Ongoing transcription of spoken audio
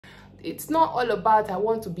it's not all about I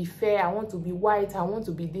want to be fair, I want to be white, I want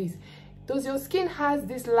to be this. Does your skin has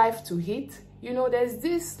this life to it? You know, there's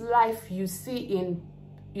this life you see in,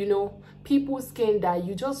 you know, people's skin that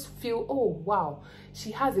you just feel, oh wow,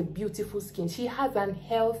 she has a beautiful skin, she has an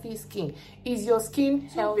healthy skin. Is your skin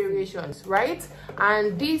healthy? Variations, right?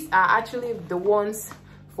 And these are actually the ones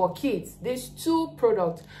for kids. These two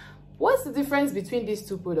products. What's the difference between these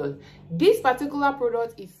two products? This particular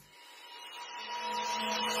product is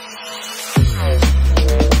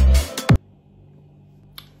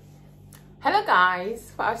hello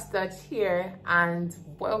guys, Fast Touch here and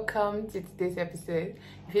welcome to today's episode.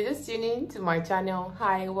 If you're just tuning to my channel,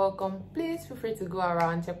 hi, welcome. Please feel free to go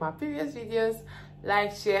around, check my previous videos,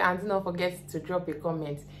 like, share, and do not forget to drop a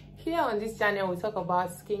comment. Here on this channel we talk about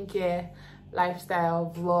skincare,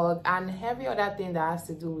 lifestyle, vlog, and every other thing that has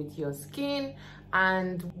to do with your skin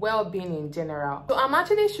and well-being in general. So I'm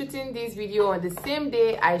actually shooting this video on the same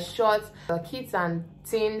day I shot the kids and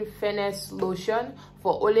teen fairness lotion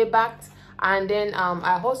for Olaybact. And then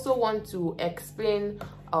I also want to explain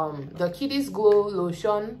the Kiddies Glow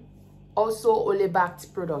lotion, also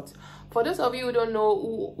Olaybact product. For those of you who don't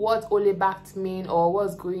know what Olaybact mean or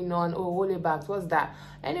what's going on, oh, Olaybact, what's that?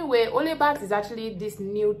 Anyway, Olaybact is actually this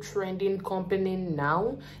new trending company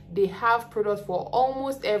now. They have products for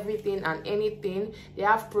almost everything and anything. They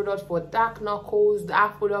have products for dark knuckles, they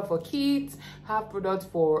have products for kids, have products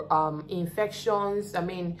for infections,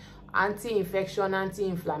 anti-infection,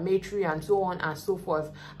 anti-inflammatory, and so on and so forth.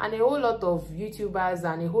 And a whole lot of YouTubers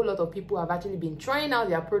and a whole lot of people have actually been trying out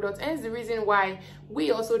their products, and it's the reason why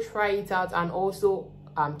we also try it out and also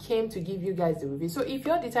came to give you guys the review. So if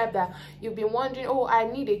you're the type that you've been wondering, oh, I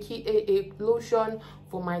need a lotion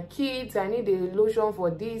for my kids, I need a lotion for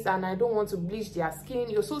this, and I don't want to bleach their skin,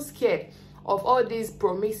 you're so scared of all these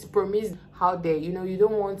promise out there, you know, you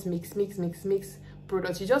don't want mix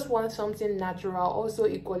products, you just want something natural, also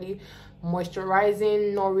equally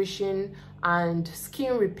moisturizing, nourishing, and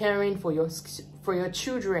skin repairing for your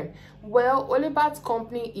children. Well, Olaybact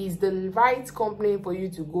company is the right company for you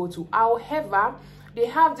to go to. However, they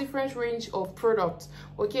have different range of products.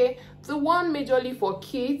 Okay, the one majorly for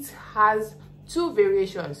kids has two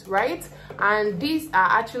variations, right? And these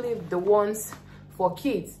are actually the ones for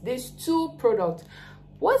kids. These two products.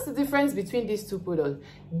 What's the difference between these two products?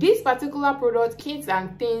 This particular product, kids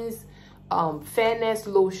and teens fairness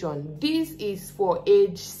lotion, this is for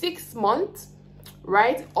age 6 months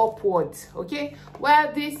right upwards, okay,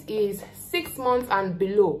 while this is 6 months and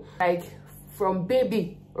below, like from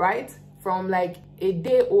baby, right, from like a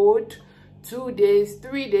day old, 2 days,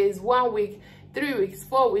 3 days, 1 week, 3 weeks,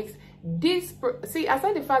 4 weeks. This, see,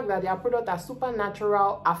 aside the fact that their products are super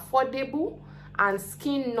natural, affordable, and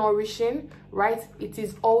skin nourishing, right, it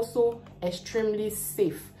is also extremely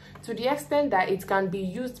safe to the extent that it can be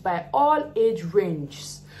used by all age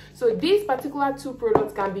ranges. So these particular two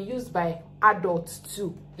products can be used by adults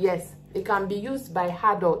too. Yes, it can be used by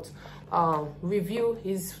adults. Review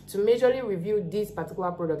is to majorly review this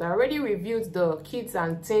particular product. I already reviewed the kids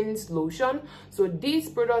and teens lotion, so this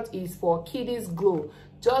product is for Kiddies Glow,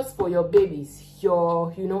 just for your babies,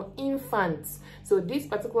 your infants. So this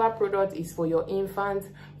particular product is for your infant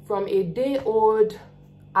from a day old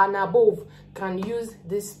and above can use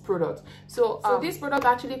this product. So this product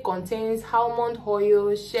actually contains almond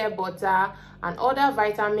oil, shea butter, and other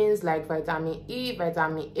vitamins like vitamin E,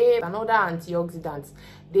 vitamin A, and other antioxidants.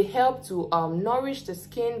 They help to nourish the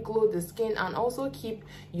skin, glow the skin, and also keep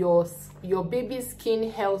your baby's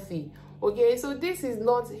skin healthy. Okay, so this is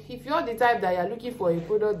not, if you're the type that you're looking for a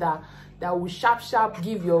product that will sharp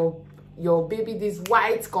give your baby this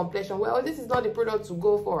white complexion, well, this is not the product to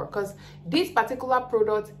go for, because this particular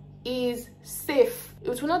product is safe.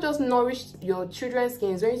 It will not just nourish your children's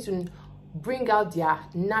skin, it's going to bring out their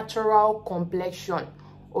natural complexion.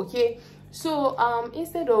 Okay, so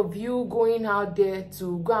instead of you going out there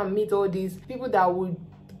to go and meet all these people that would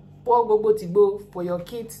pour go for your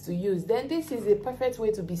kids to use, then this is a perfect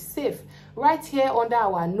way to be safe right here under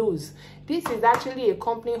our nose. This is actually a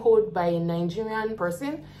company held by a Nigerian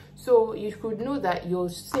person, so you could know that you're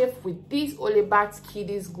safe with this Olaybact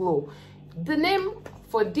Kiddies Glow. The name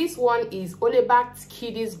for this one is Olaybact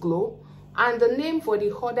Kiddies Glow, and the name for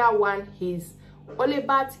the other one is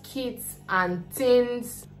Olaybact Kids and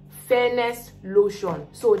Teens Fairness Lotion.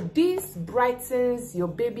 So this brightens your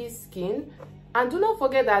baby's skin. And do not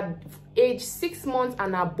forget that age 6 months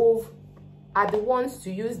and above are the ones to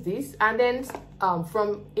use this, and then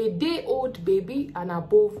from a day old baby and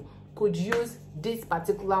above could use this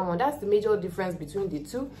particular one. That's the major difference between the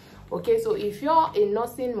two. Okay, so if you're a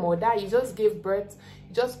nursing mother, you just gave birth,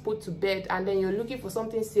 you just put to bed, and then you're looking for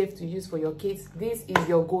something safe to use for your kids, this is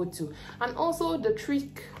your go-to. And also the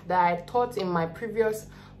trick that I taught in my previous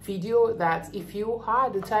video, that if you are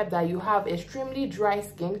the type that you have extremely dry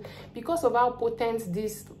skin, because of how potent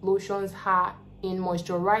these lotions are in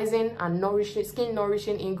moisturizing and nourishing, skin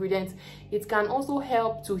nourishing ingredients, it can also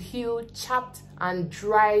help to heal chapped and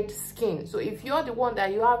dried skin. So if you're the one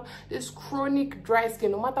that you have this chronic dry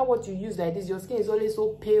skin, no matter what you use like this, your skin is always so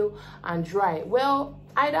pale and dry, well,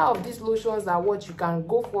 either of these lotions are what you can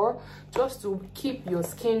go for just to keep your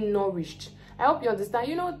skin nourished. I hope you understand.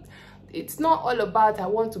 You know, it's not all about I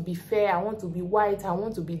want to be fair, I want to be white, I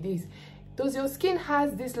want to be this. Does your skin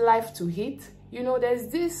has this life to it? You know, there's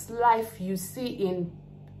this life you see in,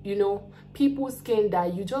 you know, people's skin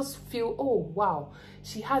that you just feel, oh wow,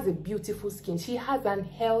 she has a beautiful skin, she has an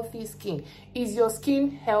healthy skin. Is your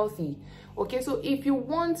skin healthy? Okay, so if you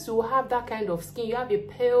want to have that kind of skin, you have a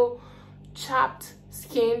pale, chapped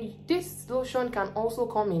skin, this lotion can also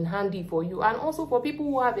come in handy for you. And also for people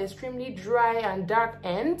who have extremely dry and dark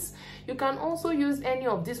ends, you can also use any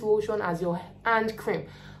of this lotion as your hand cream.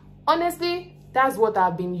 Honestly, that's what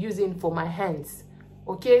I've been using for my hands.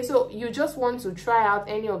 Okay, so you just want to try out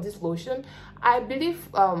any of this lotion. I believe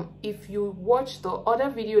if you watch the other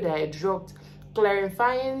video that I dropped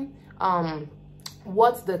clarifying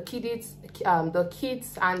what the kids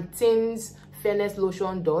and teens fairness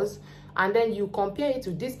lotion does, and then you compare it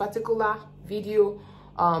to this particular video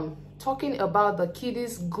talking about the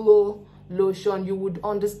Kiddies Glow lotion, you would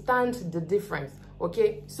understand the difference.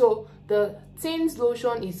 Okay, so the teens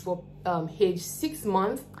lotion is for age 6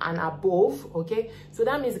 months and above. Okay, so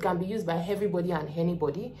that means it can be used by everybody and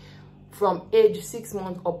anybody from age 6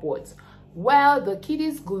 months upwards. While the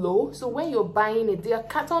Kiddies Glow, so when you're buying it, their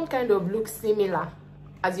carton kind of looks similar,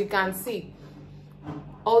 as you can see.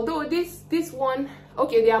 Although this one,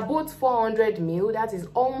 okay, they are both 400 ml, that is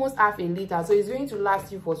almost half a liter, so it's going to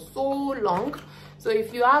last you for so long. So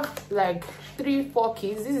if you have like 3-4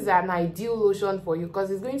 kids, this is an ideal lotion for you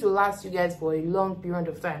because it's going to last you guys for a long period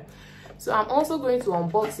of time. So I'm also going to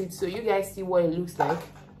unbox it so you guys see what it looks like.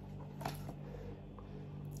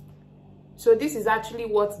 So this is actually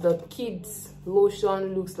what the kids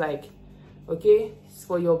lotion looks like. Okay, it's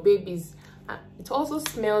for your babies. It also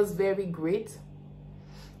smells very great.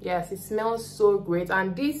 Yes, it smells so great,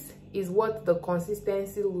 and this is what the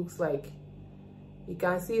consistency looks like. You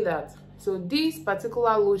can see that. So this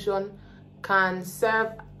particular lotion can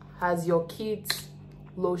serve as your kids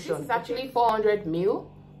lotion. This is actually 400 ml,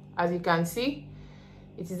 as you can see.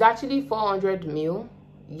 It is actually 400 ml,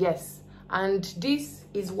 yes, and this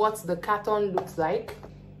is what the carton looks like.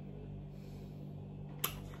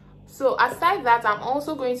 So aside that, I'm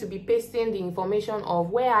also going to be pasting the information of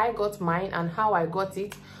where I got mine and how I got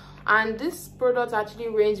it. And this product actually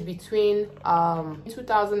range between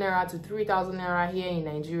 2,000 naira to 3,000 naira here in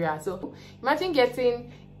Nigeria. So imagine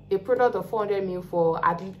getting a product of 400 ml for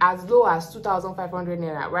as low as 2,500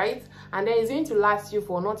 naira, right? And then it's going to last you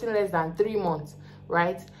for nothing less than 3 months,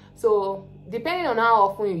 right? So depending on how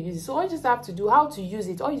often you use it, so all you just have to do, how to use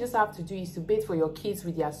it, all you just have to do is to bathe for your kids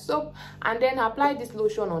with their soap and then apply this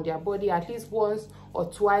lotion on their body at least once or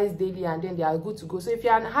twice daily, and then they are good to go. So if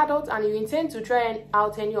you're an adult and you intend to try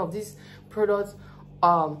out any of these products,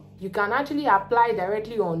 you can actually apply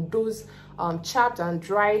directly on those chapped and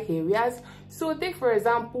dry areas. So take for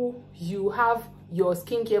example, you have your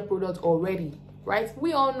skincare product already, right?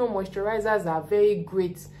 We all know moisturizers are very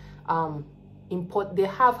great. They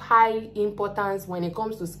have high importance when it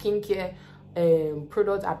comes to skincare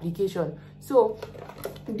product application. So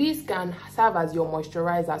this can serve as your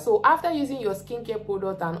moisturizer. So after using your skincare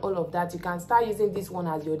product and all of that, you can start using this one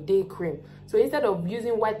as your day cream. So instead of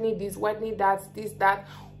using whitening this, whitening that, this, that,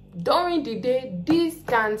 during the day, this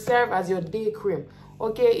can serve as your day cream.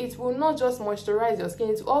 Okay, it will not just moisturize your skin,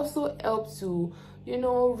 it will also help to, you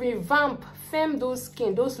know, revamp, firm those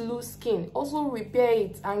skin, those loose skin, also repair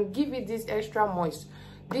it and give it this extra moist.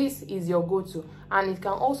 This is your go-to, and it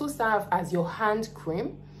can also serve as your hand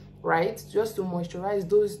cream, right, just to moisturize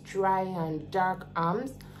those dry and dark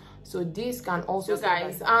arms. So this can also, so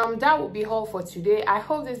guys, that will be all for today. I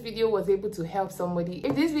hope this video was able to help somebody.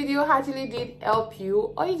 If this video actually did help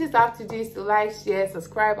you, all you just have to do is to like, share,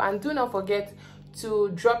 subscribe, and do not forget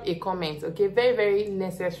to drop a comment. Okay, very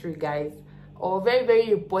necessary, guys, or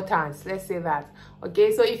very important, let's say that.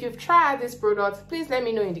 Okay, so if you've tried this product, please let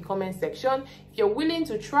me know in the comment section. If you're willing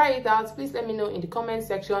to try it out, please let me know in the comment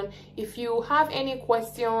section. If you have any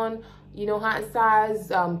question, you know,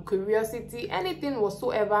 answers, curiosity, anything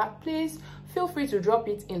whatsoever, please feel free to drop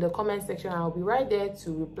it in the comment section. I'll be right there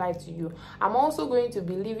to reply to you. I'm also going to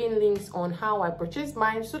be leaving links on how I purchased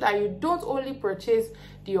mine, so that you don't only purchase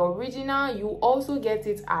the original, you also get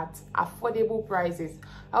it at affordable prices.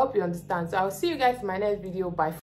 I hope you understand. So I'll see you guys in my next video. Bye.